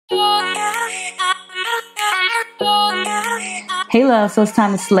Hey love, so it's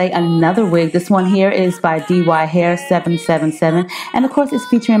time to slay another wig. This one here is by DYHAIR777, and of course it's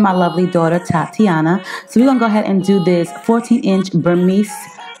featuring my lovely daughter Tatiana. So we're gonna go ahead and do this 14-inch Burmese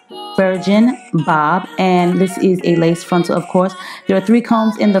virgin bob, and this is a lace frontal. Of course, there are 3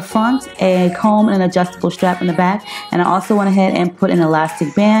 combs in the front, a comb and an adjustable strap in the back, and I also went ahead and put an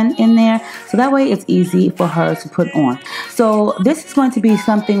elastic band in there so that way it's easy for her to put on. So this is going to be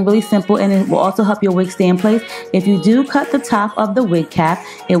something really simple, and it will also help your wig stay in place. If you do cut the top of the wig cap,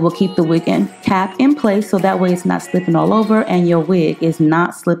 it will keep the wig cap in place so that way it's not slipping all over and your wig is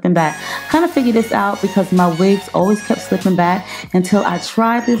not slipping back. Kind of figured this out because my wigs always kept slipping back until I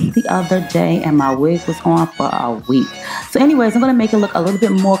tried this the other day and my wig was on for a week. So anyways, I'm going to make it look a little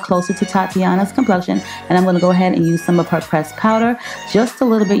bit more closer to Tatiana's complexion, and I'm going to go ahead and use some of her pressed powder, just a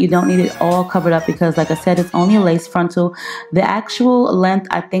little bit. You don't need it all covered up because like I said, it's only a lace frontal. The actual length,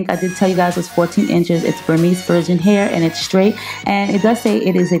 I think I did tell you guys, was 14 inches. It's Burmese virgin hair and it's straight, and it does say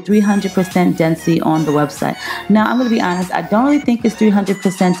it is a 300% density on the website. Now I'm going to be honest, I don't really think it's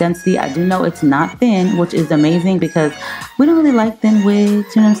 300% density. I do know it's not thin, which is amazing because we don't really like thin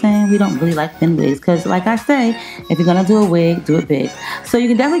wigs, you know what I'm saying? We don't really like thin wigs because like I say, if you're gonna do a wig, do it big. So you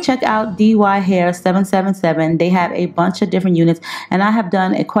can definitely check out DYHAIR777. They have a bunch of different units, and I have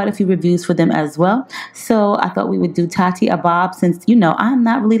done quite a few reviews for them as well. So I thought we would do Tati a bob, since you know I'm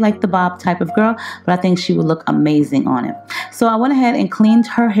not really like the bob type of girl, but I think she would look amazing on it. So I went ahead and cleaned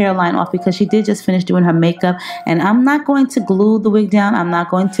her hairline off because she did just finish doing her makeup, and I'm not going to glue the wig down. I'm not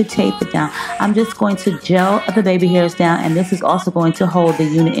going to tape it down. I'm just going to gel the baby hairs down, and this is also going to hold the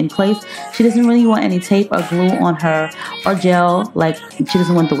unit in place. She doesn't really want any tape or glue on her or gel. Like, she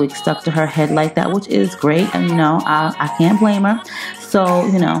doesn't want the wig stuck to her head like that, which is great, and you know, I can't blame her. So,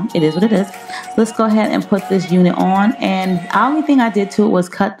 you know, it is what it is. Let's go ahead and put this unit on, and the only thing I did to it was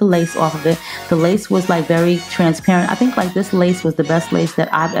cut the lace off of it. The lace was like very transparent. I think like this lace was the best lace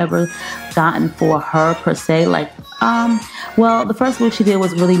that I've ever gotten for her per se. Like, well, the first wig she did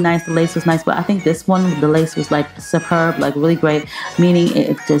was really nice. The lace was nice, but I think this one, the lace was like superb, like really great, meaning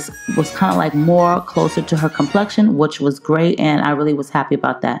it just was kind of like more closer to her complexion, which was great, and I really was happy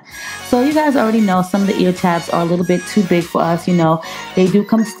about that. So you guys already know some of the ear tabs are a little bit too big for us. You know, they do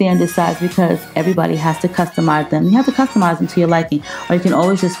come standard size because everybody has to customize them. You have to customize them to your liking, or you can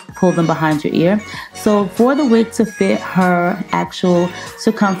always just pull them behind your ear. So for the wig to fit her actual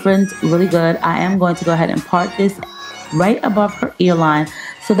circumference really good, I am going to go ahead and part this right above her ear line,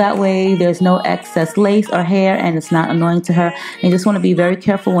 so that way there's no excess lace or hair and it's not annoying to her. And you just want to be very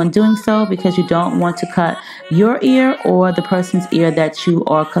careful when doing so because you don't want to cut your ear or the person's ear that you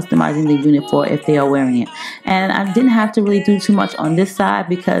are customizing the unit for if they are wearing it. And I didn't have to really do too much on this side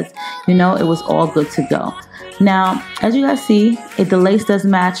because, you know, it was all good to go. Now, as you guys see, the lace does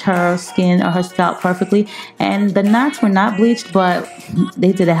match her skin or her scalp perfectly, and the knots were not bleached, but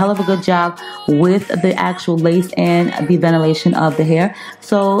they did a hell of a good job with the actual lace and the ventilation of the hair.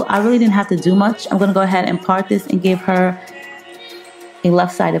 So I really didn't have to do much. I'm going to go ahead and part this and give her a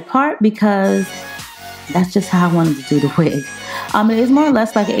left-sided part because that's just how I wanted to do the wig. It is more or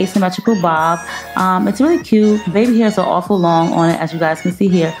less like an asymmetrical bob. It's really cute. Baby hairs are awful long on it, as you guys can see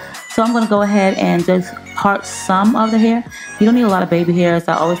here. So I'm going to go ahead and just part some of the hair. You don't need a lot of baby hairs.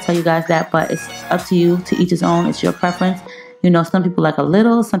 I always tell you guys that, but it's up to you, to each his own. It's your preference. You know, some people like a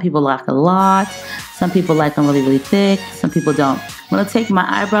little, some people like a lot, some people like them really, really thick, some people don't. I'm going to take my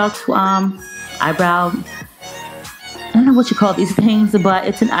I don't know what you call these things, but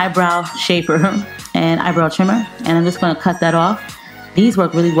it's an eyebrow shaper and eyebrow trimmer, and I'm just going to cut that off. These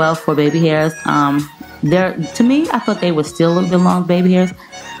work really well for baby hairs. To me, I thought they were still a little bit long, baby hairs,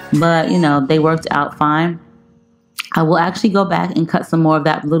 but you know, they worked out fine. I will actually go back and cut some more of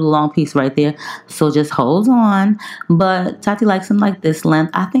that little long piece right there, so just hold on. But Tati likes them like this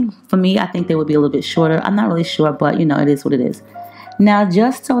length. I think for me, I think they would be a little bit shorter. I'm not really sure, but you know, it is what it is. Now,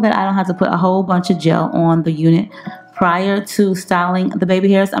 just so that I don't have to put a whole bunch of gel on the unit prior to styling the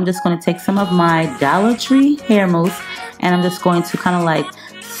baby hairs, I'm just going to take some of my Dollar Tree hair mousse, and I'm just going to kind of like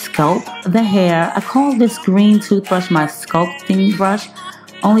sculpt the hair. I call this green toothbrush my sculpting brush,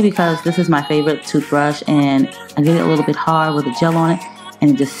 only because this is my favorite toothbrush, and I get it a little bit hard with the gel on it, and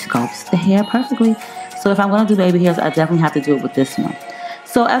it just sculpts the hair perfectly. So if I'm going to do baby hairs, I definitely have to do it with this one.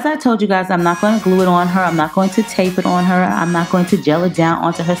 So as I told you guys, I'm not going to glue it on her. I'm not going to tape it on her. I'm not going to gel it down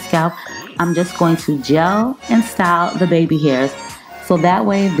onto her scalp. I'm just going to gel and style the baby hairs, so that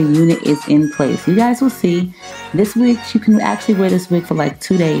way the unit is in place. You guys will see this wig, you can actually wear this wig for like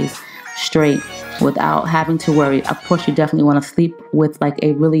 2 days straight without having to worry. Of course, you definitely want to sleep with like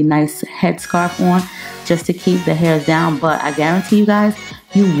a really nice headscarf on just to keep the hairs down, but I guarantee you guys,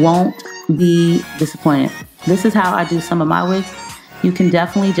 you won't be disappointed. This is how I do some of my wigs. You can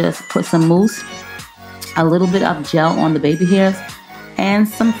definitely just put some mousse, a little bit of gel on the baby hairs, and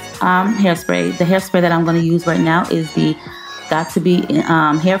some hairspray. The hairspray that I'm going to use right now is the Got To Be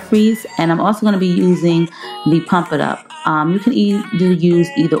Hair Freeze, and I'm also going to be using the Pump It Up. You can use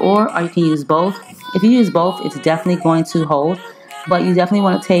either or you can use both. If you use both, it's definitely going to hold, but you definitely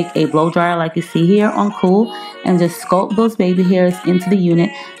want to take a blow dryer like you see here on Cool and just sculpt those baby hairs into the unit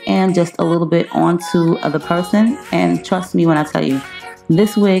and just a little bit onto the person. And trust me when I tell you,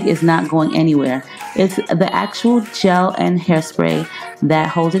 this wig is not going anywhere. It's the actual gel and hairspray that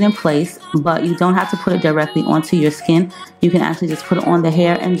holds it in place, but you don't have to put it directly onto your skin. You can actually just put it on the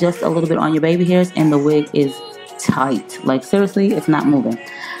hair and just a little bit on your baby hairs, and the wig is tight. Like seriously, it's not moving.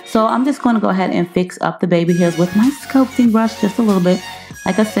 So I'm just going to go ahead and fix up the baby hairs with my sculpting brush just a little bit.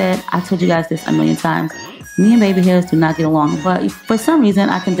 Like I said, I told you guys this a million times. Me and baby hairs do not get along, but for some reason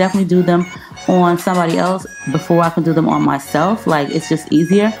I can definitely do them on somebody else before I can do them on myself. Like, it's just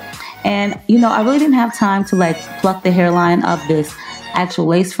easier. And you know, I really didn't have time to like pluck the hairline of this actual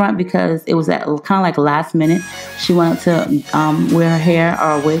lace front because it was at kind of like last minute. She wanted to wear her hair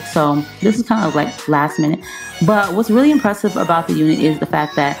or a wig, so this is kind of like last minute. But what's really impressive about the unit is the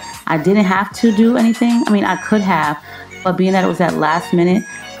fact that I didn't have to do anything. I mean, I could have, but being that it was at last minute,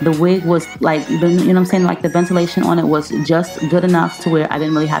 the wig was like, you know what I'm saying, like the ventilation on it was just good enough to where I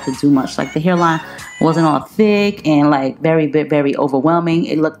didn't really have to do much. Like the hairline wasn't all thick and like very overwhelming.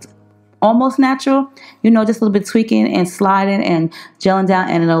 It looked almost natural, you know, just a little bit tweaking and sliding and gelling down,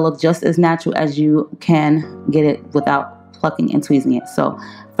 and it'll look just as natural as you can get it without plucking and tweezing it. So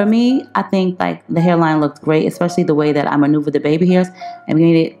for me, I think like the hairline looked great, especially the way that I maneuvered the baby hairs and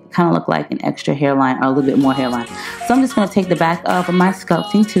made it kind of look like an extra hairline or a little bit more hairline. So I'm just going to take the back of my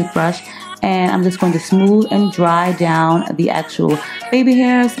sculpting toothbrush and I'm just going to smooth and dry down the actual baby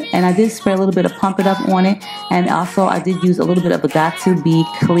hairs. And I did spray a little bit of Pump It Up on it, and also I did use a little bit of the Got To Be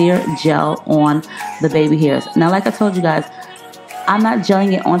clear gel on the baby hairs. Now, like I told you guys, I'm not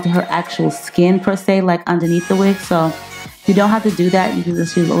gelling it onto her actual skin per se, like underneath the wig. So you don't have to do that. You can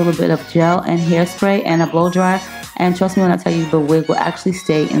just use a little bit of gel and hairspray and a blow dryer, and trust me when I tell you, the wig will actually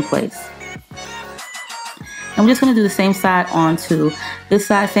stay in place. And we're just going to do the same side onto this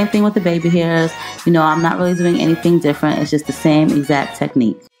side. Same thing with the baby hairs. You know, I'm not really doing anything different. It's just the same exact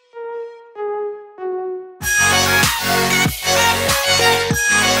technique.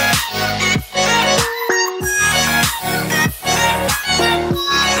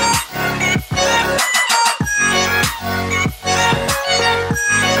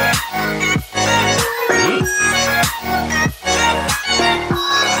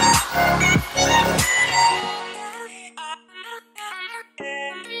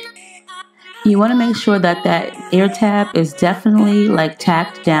 You want to make sure that that ear tab is definitely like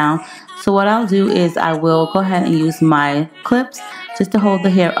tacked down. So what I'll do is I will go ahead and use my clips just to hold the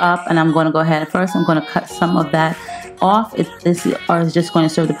hair up, and I'm going to go ahead first. I'm going to cut some of that off. This is just going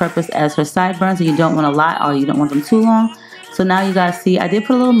to serve the purpose as her sideburns, and you don't want a lot or you don't want them too long. So now you guys see I did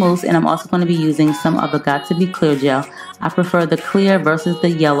put a little mousse, and I'm also going to be using some of the Got To Be clear gel. I prefer the clear versus the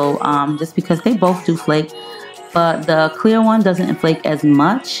yellow just because they both do flake, but the clear one doesn't flake as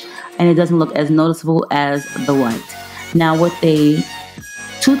much and it doesn't look as noticeable as the white. Now with a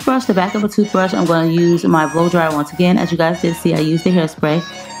toothbrush, the back of a toothbrush, I'm going to use my blow dryer once again. As you guys did see, I used the hairspray,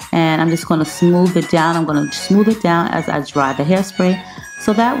 and I'm just going to smooth it down. I'm going to smooth it down as I dry the hairspray,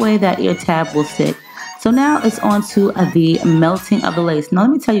 so that way that ear tab will stick. So now it's on to the melting of the lace. Now let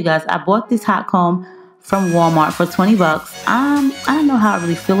me tell you guys, I bought this hot comb from Walmart for 20 bucks. I don't know how I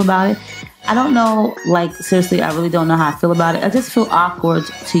really feel about it. I don't know, like seriously, I really don't know how I feel about it. I just feel awkward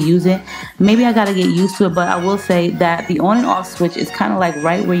to use it. Maybe I gotta get used to it, but I will say that the on and off switch is kind of like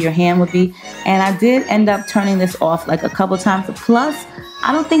right where your hand would be. And I did end up turning this off like a couple times. Plus,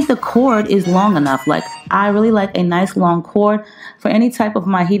 I don't think the cord is long enough. Like, I really like a nice long cord for any type of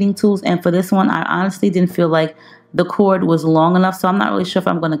my heating tools. And for this one, I honestly didn't feel like the cord was long enough. So I'm not really sure if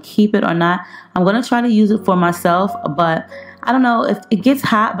I'm going to keep it or not. I'm going to try to use it for myself, but I don't know if it gets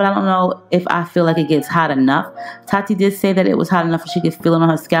hot, but I don't know if I feel like it gets hot enough. Tati did say that it was hot enough and she could feel it on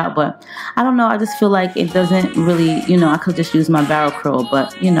her scalp, but I don't know. I just feel like it doesn't really, you know, I could just use my barrel curl,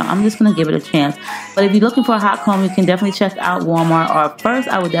 but you know, I'm just going to give it a chance. But if you're looking for a hot comb, you can definitely check out Walmart, or first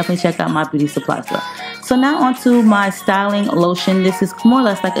I would definitely check out my beauty supply store. So now onto my styling lotion. This is more or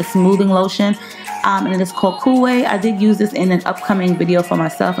less like a smoothing lotion. And it is called Cool Way. I did use this in an upcoming video for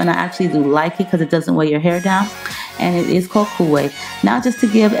myself, and I actually do like it because it doesn't weigh your hair down. And it is called Cool Way. Now just to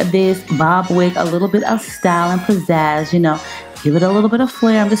give this bob wig a little bit of style and pizzazz, you know, give it a little bit of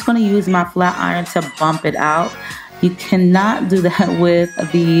flair, I'm just going to use my flat iron to bump it out. You cannot do that with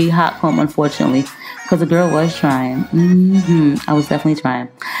the hot comb, unfortunately, because the girl was trying. I was definitely trying.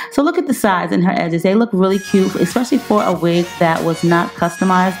 So look at the sides and her edges. They look really cute, especially for a wig that was not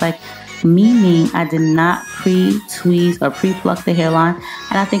customized. Like meaning I did not pre-tweeze or pre-pluck the hairline,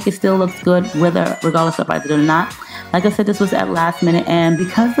 and I think it still looks good whether regardless if I did or not. Like I said, this was at last minute, and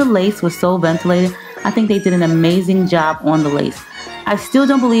because the lace was so ventilated, I think they did an amazing job on the lace. I still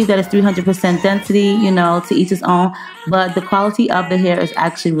don't believe that it's 300% density, you know, to each his own, but the quality of the hair is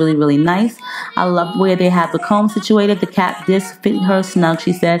actually really, really nice. I love where they have the comb situated. The cap disc fit her snug,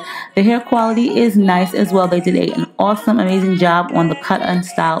 she said. The hair quality is nice as well. They did an awesome, amazing job on the cut and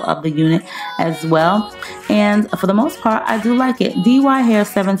style of the unit as well. And for the most part, I do like it.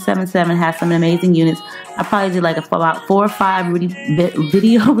 DYHAIR777 has some amazing units. I probably did like about 4 or 5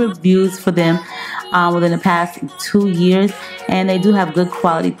 video reviews for them within the past 2 years, and they do have good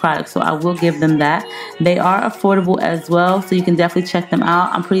quality products, so I will give them that. They are affordable as well, so you can definitely check them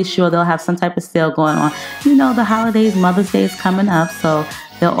out. I'm pretty sure they'll have some type of sale going on. You know, the holidays, Mother's Day is coming up, so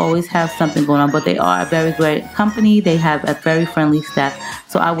they'll always have something going on, but they are a very great company. They have a very friendly staff,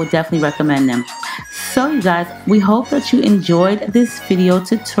 so I would definitely recommend them. So you guys, we hope that you enjoyed this video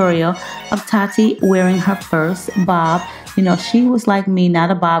tutorial of Tati wearing her first bob. You know, she was like me,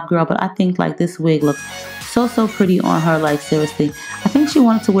 not a bob girl, but I think like this wig looks so pretty on her. Like seriously, I think she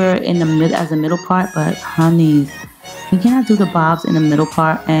wanted to wear it in the mid as a middle part, but honeys, you cannot do the bobs in the middle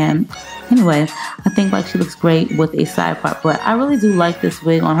part. And anyway, I think like she looks great with a side part, but I really do like this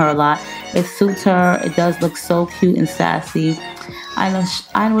wig on her a lot. It suits her. It does look so cute and sassy. I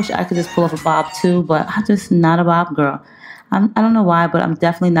wish I could just pull off a bob too, but I'm just not a bob girl. I don't know why, but I'm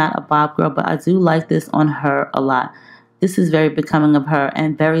definitely not a bob girl, but I do like this on her a lot. This is very becoming of her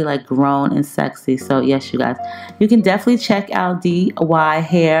and very like grown and sexy. So yes, you guys, you can definitely check out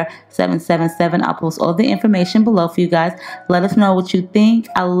DYHAIR777. I'll post all the information below for you guys. Let us know what you think.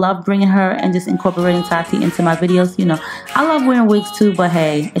 I love bringing her and just incorporating Tati into my videos. You know, I love wearing wigs too, but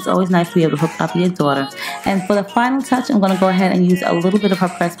hey, it's always nice to be able to hook up your daughter. And for the final touch, I'm going to go ahead and use a little bit of her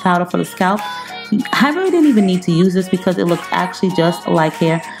pressed powder for the scalp. I really didn't even need to use this because it looks actually just like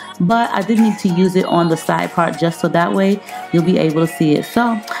hair, but I did need to use it on the side part just so that way you'll be able to see it.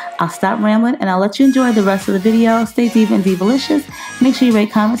 So I'll stop rambling and I'll let you enjoy the rest of the video. Stay deep and divalicious. Make sure you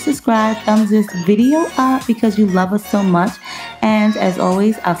rate, comment, subscribe, thumbs this video up because you love us so much. And as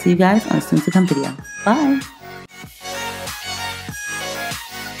always, I'll see you guys on a soon to come video. Bye.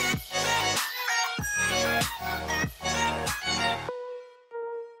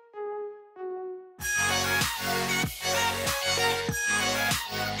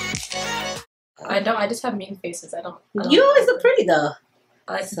 I just have mean faces. I don't You always look pretty though.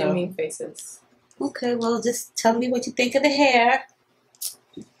 I like to do mean faces. Okay, well just tell me what you think of the hair.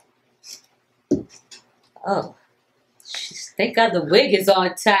 Oh, thank God the wig is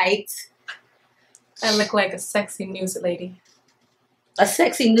on tight. I look like a sexy news lady. A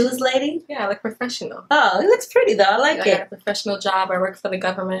sexy news lady? Yeah, I look professional. Oh, it looks pretty though. I like it. I got a professional job. I work for the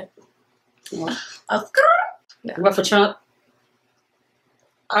government. Yeah. Oh, you work for Trump?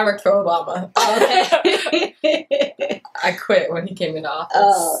 I worked for Obama. Oh, okay. I quit when he came into office.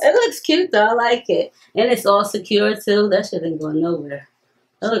 Oh, it looks cute though. I like it. And it's all secure too. That shit ain't going nowhere.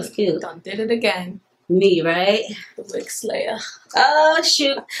 That looks cute. Done did it again. Me, right? The wig slayer. Oh,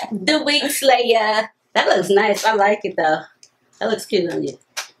 shoot. The wig slayer. That looks nice. I like it though. That looks cute on you.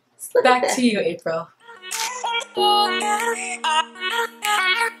 Back to you, April.